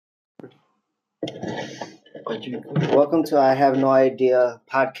Welcome to I Have No Idea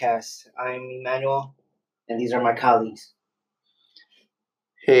podcast. I'm Emmanuel, and these are my colleagues.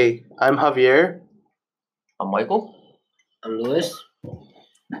 Hey, I'm Javier, I'm Michael. I'm Luis.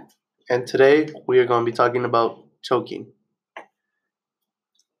 and today we are going to be talking about choking.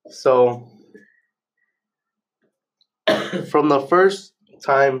 So, from the first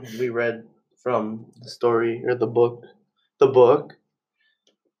time we read from the story or the book,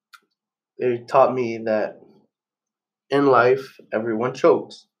 it taught me that in life everyone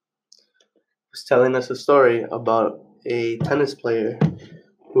chokes. It was telling us a story about a tennis player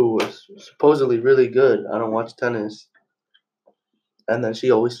who was supposedly really good. I don't watch tennis, and then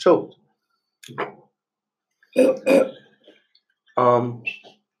she always choked. Um,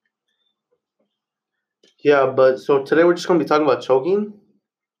 yeah, but so today we're just gonna be talking about choking.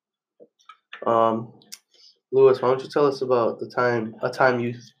 Lewis, why don't you tell us about a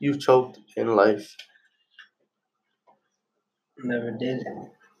time you've choked in life? Never did.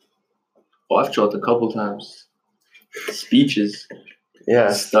 Well, I've choked a couple times. Speeches,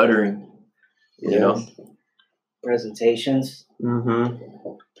 Yeah. stuttering, you know. Presentations. Mm-hmm.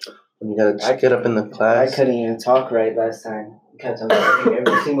 When you gotta just get up in the I class. couldn't even talk right last time because I'm saying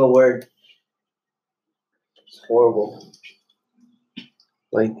every single word. It's horrible.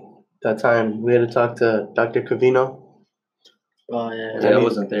 Like that time we had to talk to Dr. Cavino. Oh yeah. Yeah, I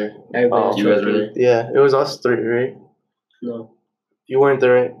wasn't there. Everybody You guys were there? Yeah, it was us three, right? No. You weren't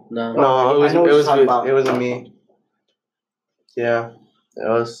there, right? No. No, I know what you're talking about. it was me. Yeah, it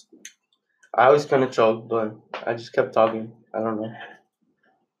was. I was kind of choked, but I just kept talking. I don't know.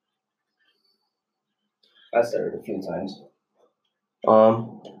 I stuttered a few times.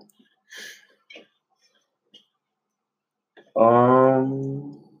 Um.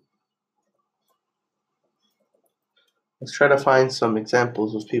 Let's try to find some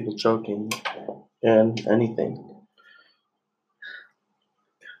examples of people choking and anything.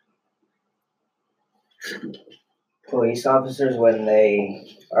 Police officers, when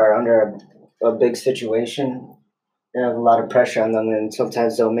they are under a big situation, they have a lot of pressure on them, and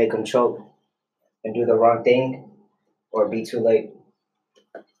sometimes they'll make them choke and do the wrong thing or be too late.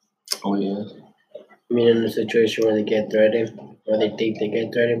 Oh, yeah. I mean, in a situation where they get threatened, or they think they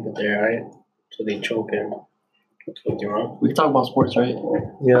get threatened, but they aren't, so they choke and something wrong. We can talk about sports, right?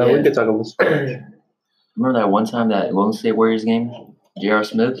 Yeah, we Yeah. could talk about sports. Remember that one time that Golden State Warriors game? J.R.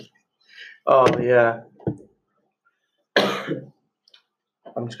 Smith? Oh, yeah.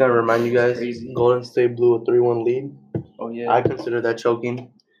 I'm just going to remind you guys, Crazy. Golden State blew a 3-1 lead. Oh, yeah. I consider that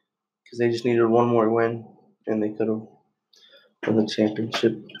choking because they just needed one more win and they could have won the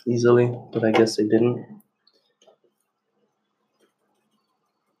championship easily, but I guess they didn't.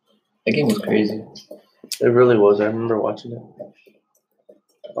 That game was crazy. It really was. I remember watching it.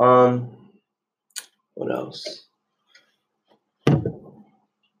 What else?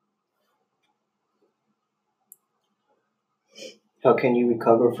 How can you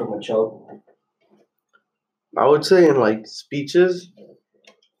recover from a choke? I would say in like speeches,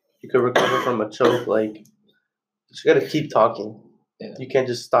 you could recover from a choke. Like you just gotta keep talking. Yeah. You can't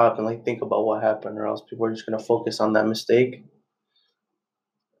just stop and like think about what happened, or else people are just gonna focus on that mistake.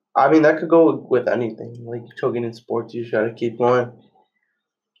 I mean, that could go with anything. Like choking in sports, you just gotta keep going.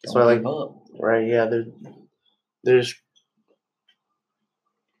 That's why, like, Don't give up. right? Yeah, there's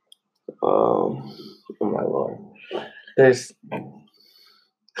oh my lord, there's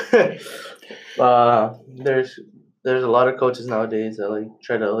there's a lot of coaches nowadays that like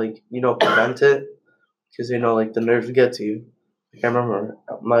try to like prevent it because like the nerves get to you. Like I remember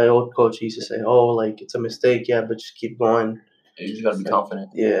my old coach used to say, "Oh, like it's a mistake, yeah, but just keep going." You just gotta be confident.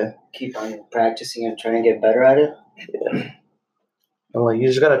 Yeah, Keep on practicing and trying to get better at it. and like you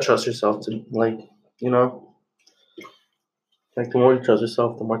just gotta trust yourself to like like the more you trust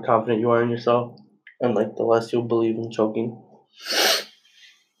yourself, the more confident you are in yourself, and like the less you'll believe in choking.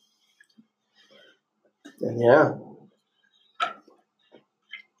 And yeah.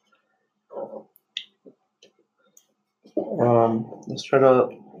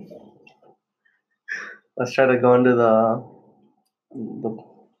 Let's try to go into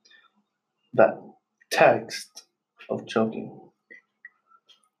that text of choking.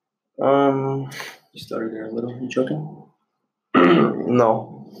 You started there a little. You choking?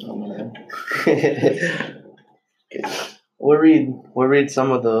 No. Oh, my God. We'll read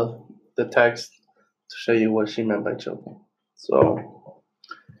some of the text to show you what she meant by choking. So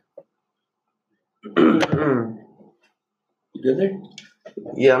You good there?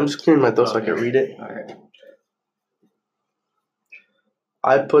 yeah, I'm just clearing my throat so I can read it. All right.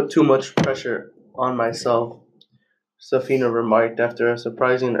 I put too much pressure on myself, Safina remarked after a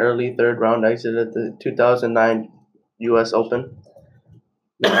surprising early third round exit at the 2009 U.S. Open.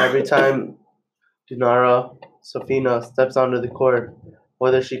 Now, every time Dinara Safina steps onto the court,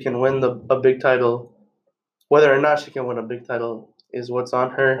 whether she can win a big title, whether or not she can win a big title, is what's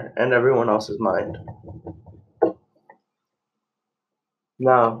on her and everyone else's mind.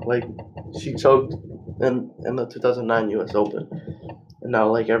 Now, like, she choked in the 2009 U.S. Open, and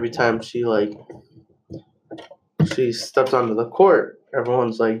now, like, every time she steps onto the court,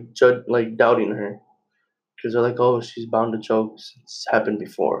 everyone's like doubting her because they're like, oh, she's bound to choke. It's happened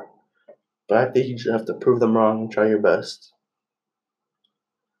before. But I think you just have to prove them wrong and try your best.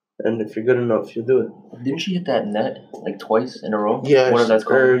 And if you're good enough, you'll do it. Didn't she hit that net like twice in a row? Yeah, What is that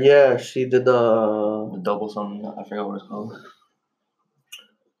called? yeah, she did The double something. I forgot what it's called.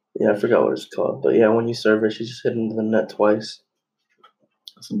 yeah, I forgot what it's called. But yeah, when you serve her, she just hit into the net twice.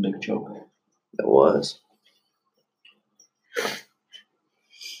 That's a big choke. That was.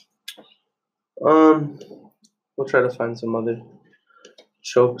 We'll try to find some other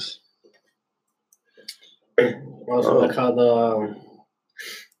chokes. Also, like how the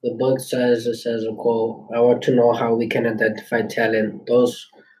book says, it says a quote, I want to know how we can identify talent, those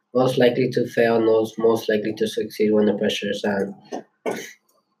most likely to fail and those most likely to succeed when the pressure is on.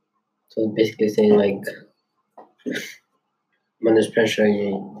 So it's basically saying like when there's pressure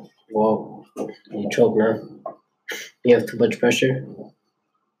you choke now. You have too much pressure.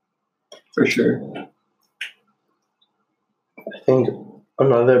 For sure. I think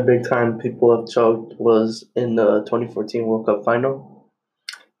another big time people have choked was in the 2014 World Cup final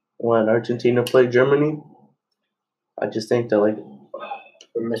when Argentina played Germany. I just think that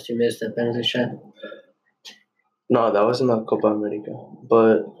Messi missed that penalty shot. no, that was in the Copa America.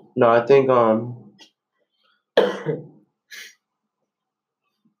 But no, I think one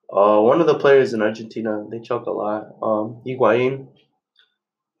of the players in Argentina, they choke a lot. Higuain,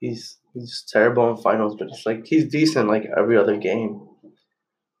 he's just terrible in finals, but it's like he's decent like every other game.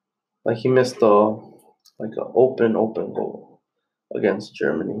 Like he missed an open goal against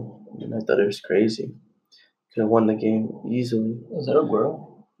Germany, and I thought it was crazy. Could have won the game easily. Is that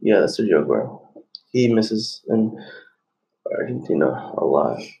Aguero? Yeah, that's Sergio Aguero. He misses in Argentina a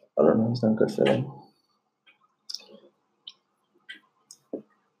lot. I don't know. He's not good for them.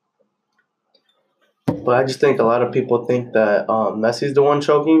 But I just think a lot of people think that Messi's the one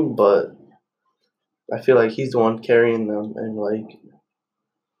choking, but I feel like he's the one carrying them, and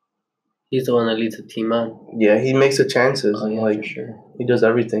he's the one that leads the team on. yeah, he makes the chances, Oh, and yeah, for sure. he does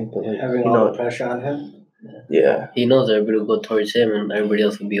everything. But Having all the pressure on him. yeah, He knows everybody will go towards him and everybody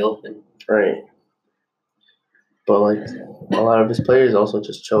else will be open. right. But a lot of his players also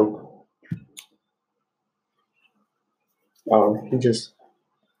just choke. He just.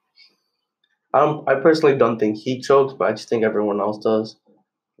 I personally don't think he chokes, but I just think everyone else does.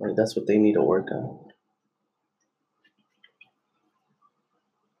 Like that's what they need to work on.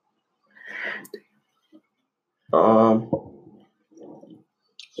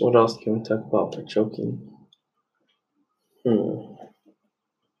 What else can we talk about for choking?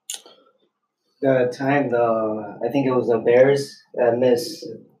 The time I think it was the Bears that missed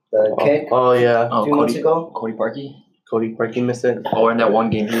the kick Oh yeah. a few months ago. Cody Parkey? Cody Parkey missed it. Oh, in that one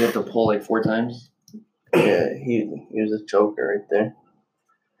game, he had to pull like 4 times. Yeah, he was a choker right there.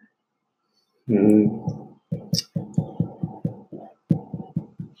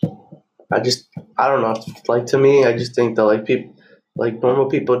 I don't know. Like to me, I just think that people, normal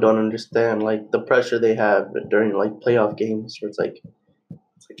people don't understand the pressure they have during playoff games where it's like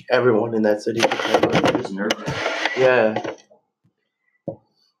everyone in that city is nervous. Yeah.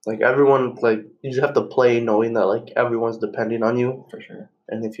 Everyone you just have to play knowing that everyone's depending on you. For sure.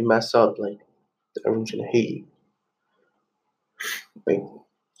 And if you mess up, everyone's gonna hate you.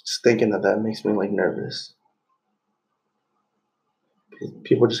 Just thinking that makes me nervous.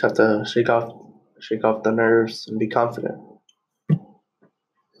 People just have to shake off the nerves and be confident. I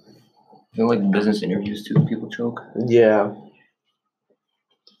feel like business interviews too, people choke. Yeah.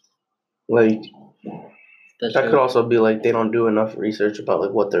 That could also be they don't do enough research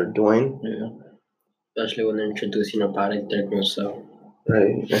about what they're doing. Yeah. Especially when they're introducing a product they're gonna sell.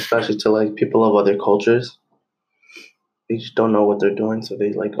 Right. Especially to people of other cultures. They just don't know what they're doing, so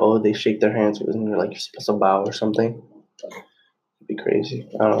they shake their hands and they're you're supposed to bow or something. It'd be crazy.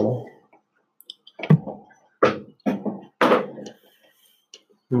 I don't know.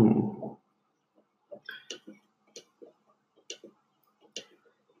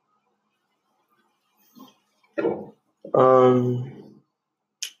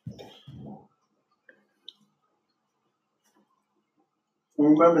 I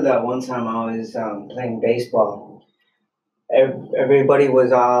remember that one time I was playing baseball, everybody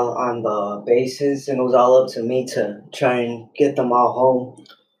was all on the bases, and it was all up to me to try and get them all home.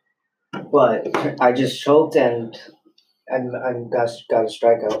 But I just choked and I got a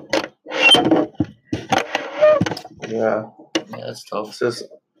strikeout. Yeah. Yeah, that's tough. It's just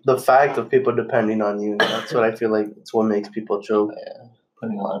the fact of people depending on you. That's what I feel like it's what makes people choke. Yeah,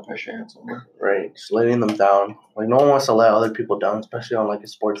 putting a lot of pressure on someone. Right. Just letting them down. Like no one wants to let other people down, especially on like a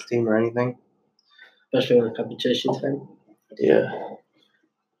sports team or anything. Especially when competition time. Yeah.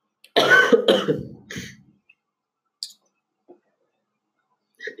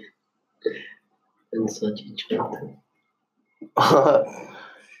 And such a joke.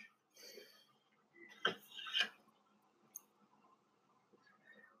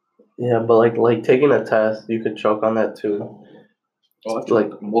 Yeah, but like taking a test, you could choke on that too. Oh, I've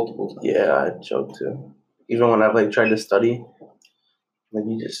Like- like multiple times. Yeah, I choke too. Even when I've like tried to study, like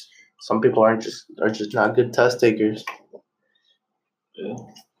some people are just not good test takers. Yeah.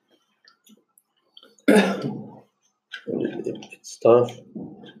 It's tough.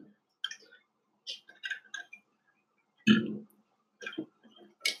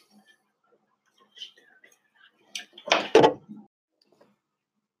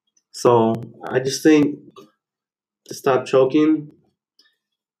 So I just think to stop choking,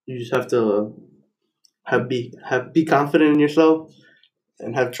 you just have to be confident in yourself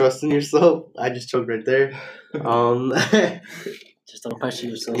and have trust in yourself. I just choked right there. Just don't pressure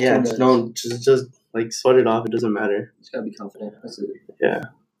yourself. Yeah, too just much. don't just like sweat it off. It doesn't matter. Just gotta be confident. That's it.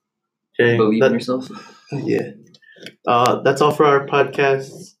 Okay, Believe in yourself. yeah. That's all for our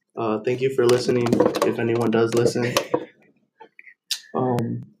podcast. Thank you for listening. If anyone does listen,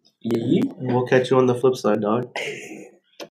 Yeah. we'll catch you on the flip side, dog.